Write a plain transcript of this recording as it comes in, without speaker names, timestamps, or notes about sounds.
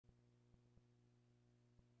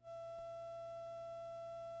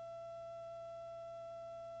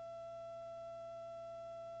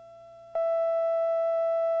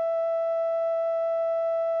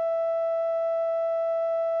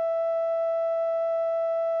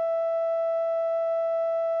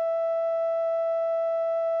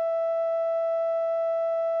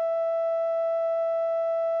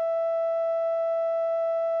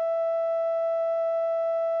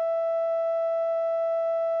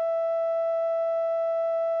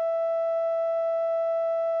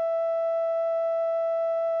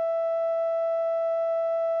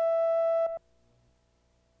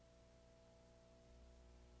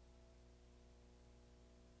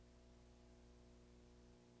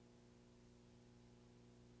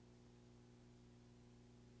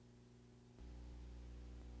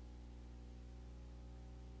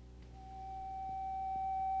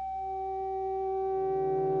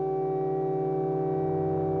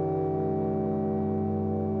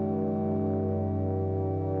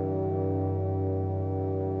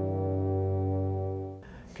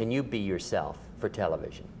can you be yourself for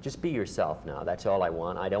television? Just be yourself now. That's all I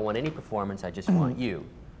want. I don't want any performance. I just want you.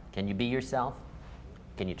 Can you be yourself?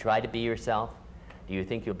 Can you try to be yourself? Do you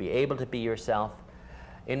think you'll be able to be yourself?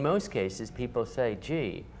 In most cases, people say,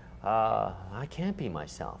 gee, I can't be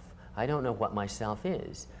myself. I don't know what myself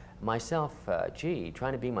is. Myself, gee,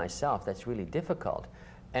 trying to be myself, that's really difficult.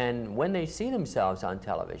 And when they see themselves on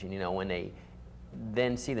television, you know, when they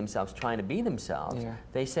then see themselves trying to be themselves,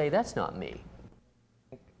 they say, that's not me.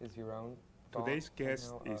 Is your own Today's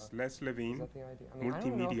guest is Les Levine,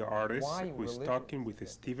 multimedia artist, who is talking with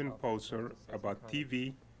Stephen Poser about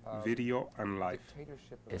TV, video, and life.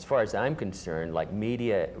 As far as I'm concerned, like,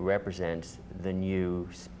 media represents the new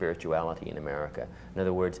spirituality in America. In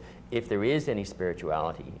other words, if there is any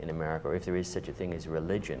spirituality in America, or if there is such a thing as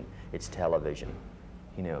religion, it's television.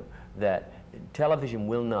 You know, that television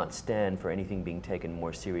will not stand for anything being taken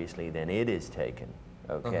more seriously than it is taken.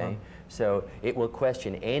 Okay, so it will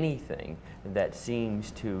question anything that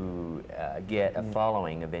seems to get a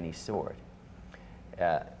following of any sort.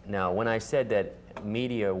 Now, when I said that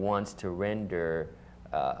media wants to render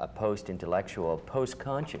a post-intellectual,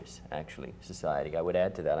 post-conscious, actually, society, I would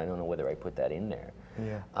add to that. I don't know whether I put that in there.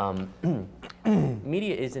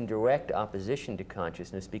 Media is in direct opposition to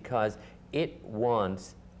consciousness because it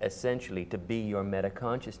wants essentially to be your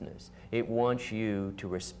meta-consciousness. It wants you to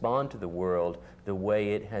respond to the world the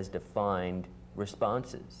way it has defined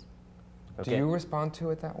responses. Okay? Do you respond to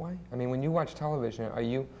it that way? I mean, when you watch television, are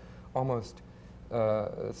you almost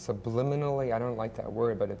subliminally, I don't like that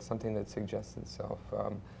word, but it's something that suggests itself,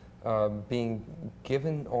 being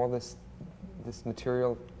given all this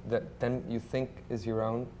material that then you think is your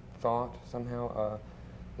own thought somehow?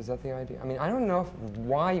 Is that the idea? I mean, I don't know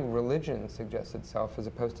why religion suggests itself as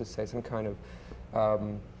opposed to, say, some kind of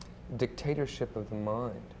dictatorship of the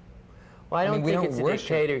mind. Well, I don't think it's a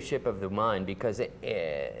dictatorship of the mind because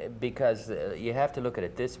you have to look at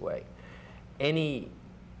it this way. Any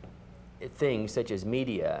thing such as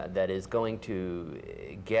media that is going to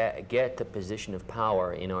get the position of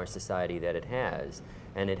power in our society that it has,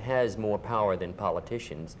 and it has more power than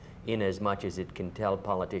politicians in as much as it can tell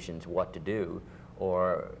politicians what to do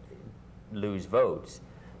or lose votes.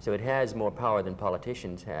 So it has more power than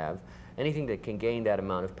politicians have. Anything that can gain that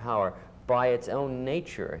amount of power by its own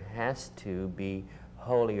nature has to be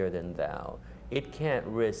holier than thou. It can't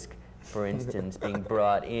risk, for instance, being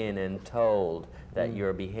brought in and told that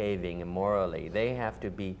you're behaving immorally. They have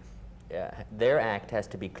to be, their act has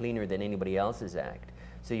to be cleaner than anybody else's act.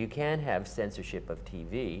 So you can't have censorship of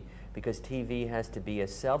TV because TV has to be a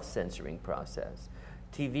self-censoring process.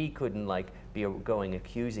 TV couldn't like be going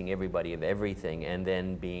accusing everybody of everything and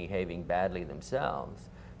then behaving badly themselves.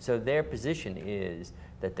 So their position is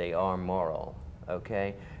that they are moral,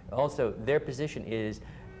 okay? Also, their position is,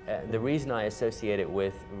 the reason I associate it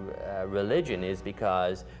with religion is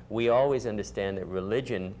because we always understand that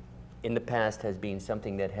religion in the past has been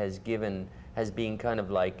something that has been kind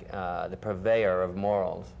of like the purveyor of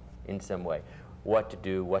morals in some way. What to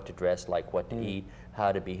do, what to dress like, what to eat,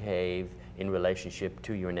 how to behave in relationship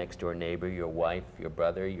to your next door neighbor, your wife, your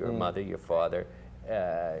brother, your mother, your father.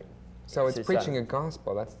 So it's preaching a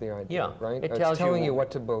gospel, that's the idea, right? It's telling you what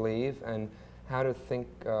to believe and how to think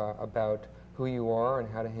about who you are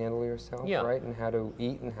and how to handle yourself, right? And how to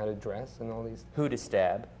eat and how to dress and all these. Who to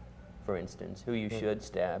stab, for instance, who you should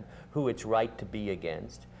stab, who it's right to be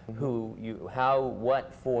against,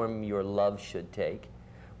 what form your love should take,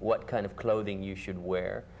 what kind of clothing you should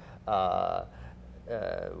wear,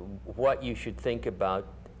 what you should think about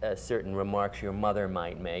certain remarks your mother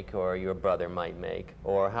might make or your brother might make,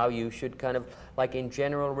 or how you should kind of, like in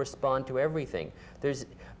general, respond to everything.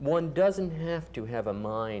 One doesn't have to have a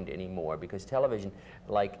mind anymore because television,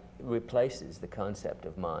 like, replaces the concept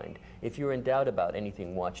of mind. If you're in doubt about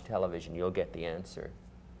anything, watch television, you'll get the answer.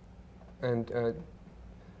 And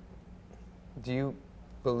do you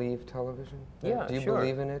believe television? Yeah, do you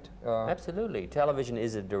believe in it? Absolutely. Television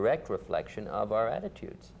is a direct reflection of our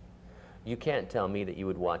attitudes. You can't tell me that you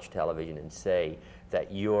would watch television and say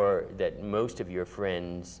that most of your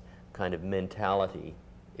friends' kind of mentality,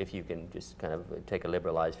 if you can just kind of take a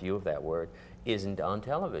liberalized view of that word, isn't on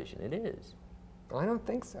television. It is. I don't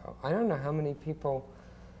think so. I don't know how many people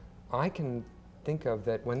I can think of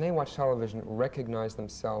that when they watch television recognize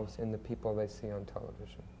themselves in the people they see on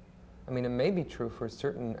television. I mean, it may be true for a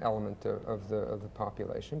certain element of the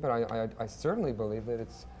population, but I certainly believe that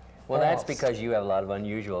it's Well, that's because you have a lot of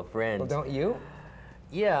unusual friends. Well, don't you?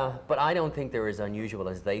 Yeah, but I don't think they're as unusual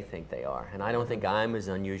as they think they are. And I don't think I'm as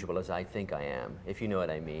unusual as I think I am, if you know what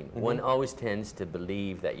I mean. One always tends to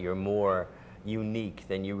believe that you're more unique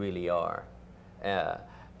than you really are.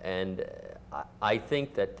 And I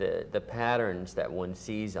think that the patterns that one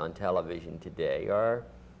sees on television today are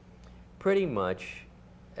pretty much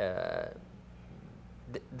the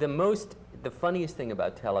funniest thing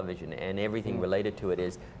about television and everything related to it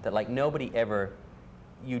is that, like,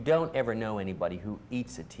 you don't ever know anybody who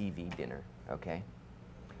eats a TV dinner, okay?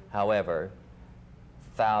 However,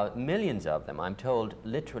 millions of them, I'm told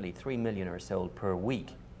literally 3 million are sold per week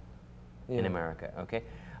in America, okay?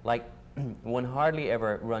 Like, one hardly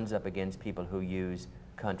ever runs up against people who use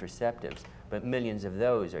contraceptives, but millions of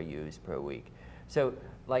those are used per week. So,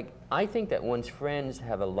 like, I think that one's friends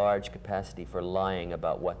have a large capacity for lying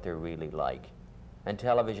about what they're really like. And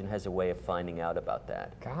television has a way of finding out about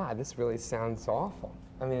that. God, this really sounds awful.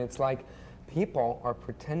 I mean, it's like people are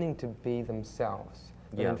pretending to be themselves.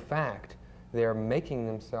 But in fact, they're making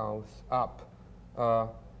themselves up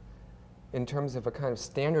in terms of a kind of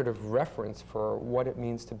standard of reference for what it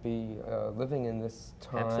means to be living in this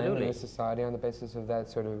time, in this society, on the basis of that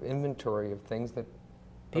sort of inventory of things that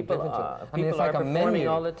people are performing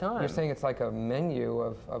all the time. You're saying it's like a menu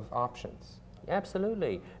of options.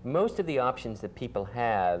 Absolutely. Most of the options that people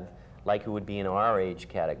have, like who would be in our age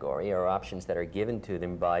category, are options that are given to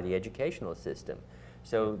them by the educational system.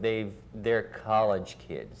 So they're college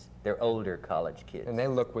kids. They're older college kids. And they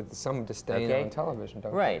look with some disdain on television,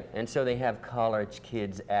 don't they? Right. And so they have college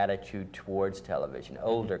kids' attitude towards television,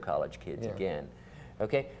 older college kids again.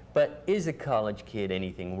 Okay? But is a college kid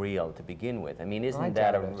anything real to begin with? I mean, isn't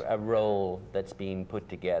that a role that's being put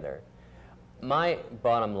together? My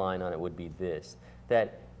bottom line on it would be this,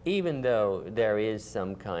 that even though there is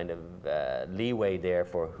some kind of leeway there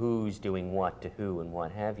for who's doing what to who and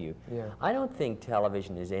what have you, I don't think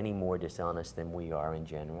television is any more dishonest than we are in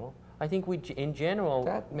general. I think we, in general...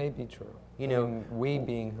 That may be true. You know, we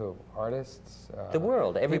being who? Artists? The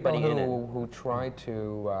world, everybody in it. Who try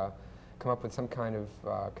to come up with some kind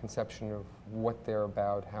of conception of what they're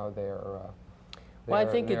about, how their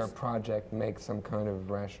project makes some kind of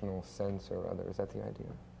rational sense or other. Is that the idea?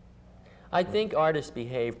 I think artists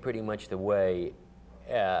behave pretty much the way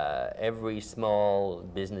every small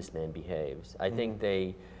businessman behaves. I think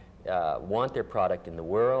they want their product in the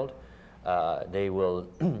world. They will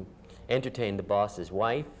entertain the boss's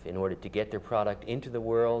wife in order to get their product into the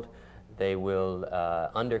world. They will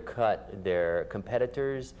undercut their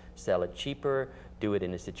competitors, sell it cheaper, do it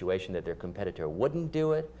in a situation that their competitor wouldn't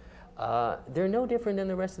do it. They're no different than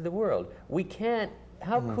the rest of the world. We can't.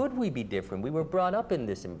 How could we be different? We were brought up in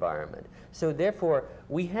this environment. So therefore,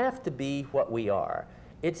 we have to be what we are.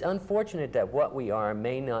 It's unfortunate that what we are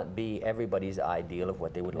may not be everybody's ideal of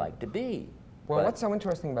what they would like to be. Well, what's so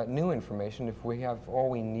interesting about new information if we have all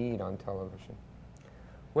we need on television?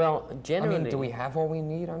 Well, generally... I mean, do we have all we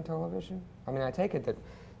need on television? I mean, I take it that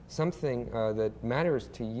something that matters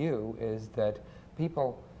to you is that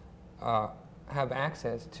people have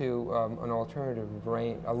access to an alternative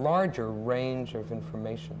range, a larger range of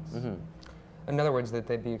informations. In other words, that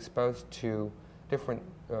they'd be exposed to different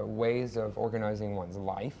ways of organizing one's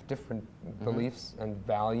life, different beliefs and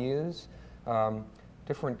values,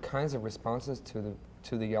 different kinds of responses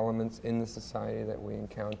to the elements in the society that we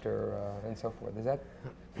encounter, and so forth. Is that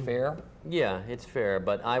fair? Yeah, it's fair,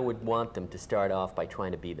 but I would want them to start off by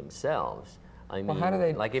trying to be themselves. I mean, well, how do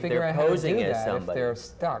they like if figure they're out how to posing do as that somebody? If they're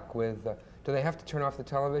stuck with, do they have to turn off the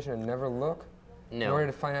television and never look in order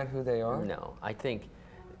to find out who they are? No, I think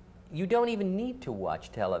you don't even need to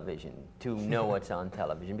watch television to know what's on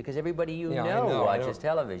television, because everybody you know watches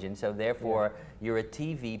television, so therefore you're a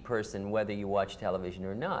TV person whether you watch television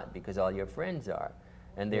or not, because all your friends are.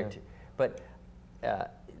 And they're but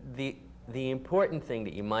the important thing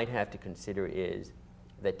that you might have to consider is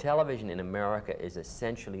that television in America is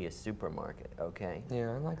essentially a supermarket, okay?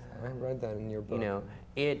 Yeah, I like that. I read that in your book. You know,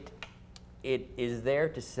 it is there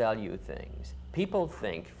to sell you things. People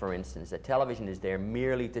think, for instance, that television is there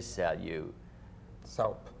merely to sell you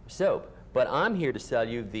soap. But I'm here to sell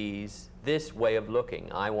you this way of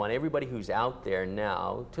looking. I want everybody who's out there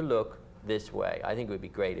now to look this way. I think it would be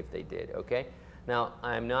great if they did, okay? Now,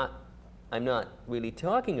 I'm not really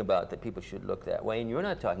talking about that people should look that way, and you're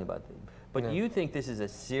not talking about that. But you think this is a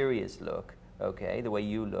serious look, okay, the way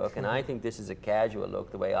you look, and I think this is a casual look,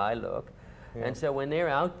 the way I look. And so when they're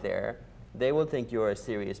out there, they will think you're a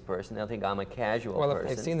serious person. They'll think I'm a casual person. Well, if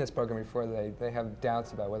they've seen this program before, they have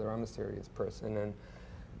doubts about whether I'm a serious person.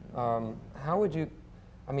 And how would you,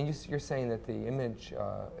 I mean, you're saying that the image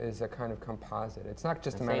is a kind of composite. It's not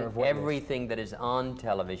just a matter of what everything that is on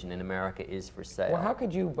television in America is for sale. Well, how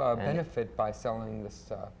could you benefit by selling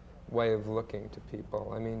this way of looking to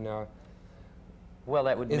people? I mean, well,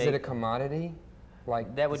 that would is it a commodity?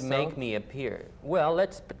 Like that would make me appear. Well,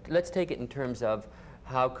 let's take it in terms of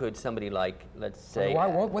how could somebody like, let's say...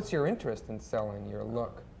 What's your interest in selling your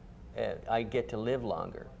look? I get to live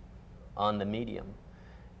longer on the medium.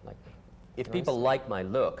 Like, if people like my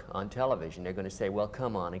look on television, they're going to say, well,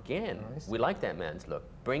 come on again. We like that man's look.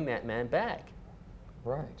 Bring that man back.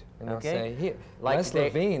 Right. And they'll say, here, like Les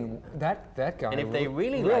Levine, that guy, and if they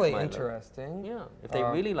really like my interesting. Look, yeah. If they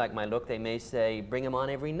really like my look, they may say, bring him on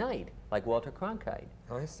every night, like Walter Cronkite.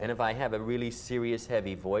 I see. And if I have a really serious,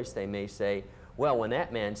 heavy voice, they may say, well, when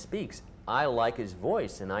that man speaks, I like his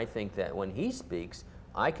voice, and I think that when he speaks,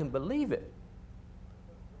 I can believe it.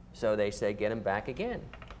 So they say, get him back again.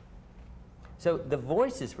 So the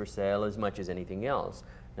voice is for sale as much as anything else.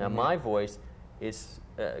 Now, my voice is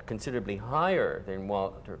considerably higher than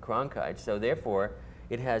Walter Cronkite, so therefore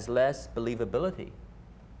it has less believability.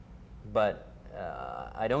 But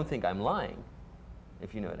I don't think I'm lying,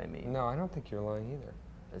 if you know what I mean. No, I don't think you're lying either.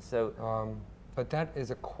 So, but that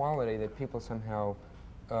is a quality that people somehow,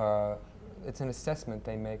 it's an assessment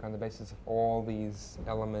they make on the basis of all these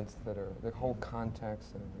elements that are, the whole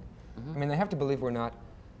context. I mean, they have to believe we're not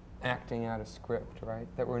acting out a script, right?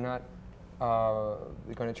 That we're not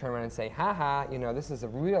going to turn around and say, ha-ha, you know, this is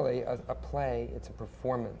really a play, it's a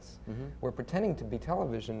performance. We're pretending to be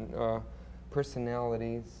television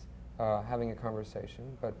personalities having a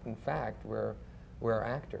conversation, but in fact, we're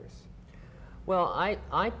actors. Well, I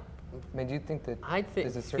mean, do you think that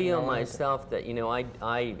there's a certain feel myself that, you know,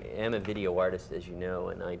 I am a video artist, as you know,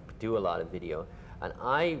 and I do a lot of video. And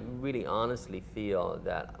I really honestly feel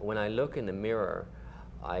that when I look in the mirror,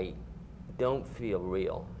 I don't feel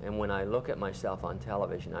real. And when I look at myself on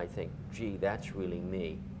television, I think, gee, that's really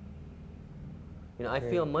me. You know, I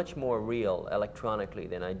feel much more real electronically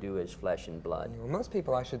than I do as flesh and blood. Well, most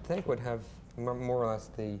people, I should think, would have more or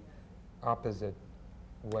less the opposite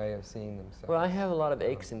way of seeing themselves. Well, I have a lot of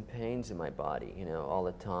aches and pains in my body, you know, all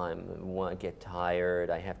the time. When I get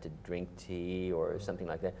tired, I have to drink tea or something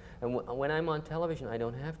like that. And when I'm on television, I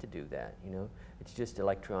don't have to do that, you know. It's just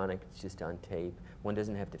electronic, it's just on tape. One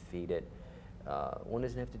doesn't have to feed it. One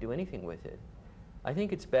doesn't have to do anything with it. I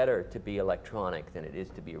think it's better to be electronic than it is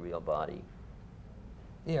to be a real body.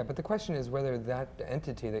 Yeah, but the question is whether that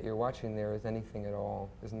entity that you're watching there is anything at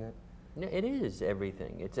all, isn't it? No, it is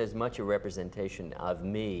everything. It's as much a representation of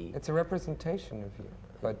me. It's a representation of you.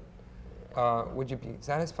 But would you be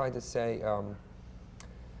satisfied to say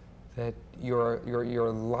that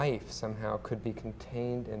your life somehow could be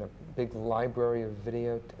contained in a big library of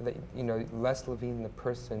video? That, you know, Les Levine, the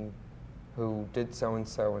person who did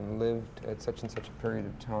so-and-so and lived at such and such a period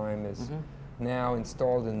of time, is now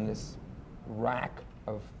installed in this rack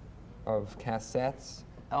of cassettes.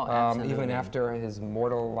 Oh, absolutely. Even after his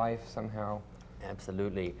mortal life somehow.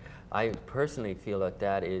 Absolutely. I personally feel that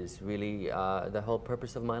that is really the whole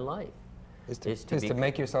purpose of my life. Is to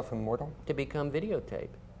make yourself immortal? To become videotape.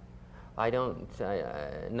 I don't,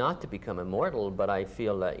 not to become immortal, but I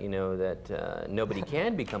feel that, you know, that nobody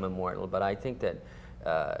can become immortal, but I think that,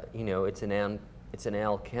 you know, it's an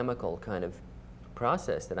alchemical kind of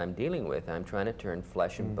process that I'm dealing with. I'm trying to turn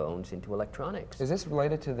flesh and bones into electronics. Is this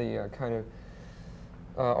related to the kind of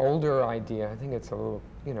older idea? I think it's a little,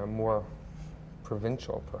 you know, more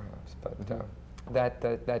provincial perhaps,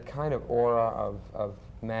 but that kind of aura of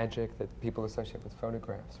magic that people associate with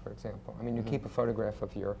photographs, for example. I mean, you keep a photograph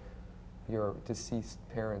of your deceased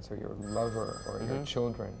parents or your lover or your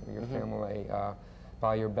children or your family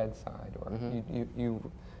by your bedside, or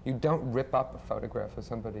you don't rip up a photograph of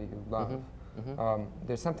somebody you love.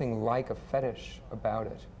 There's something like a fetish about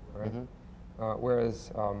it, right?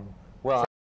 Whereas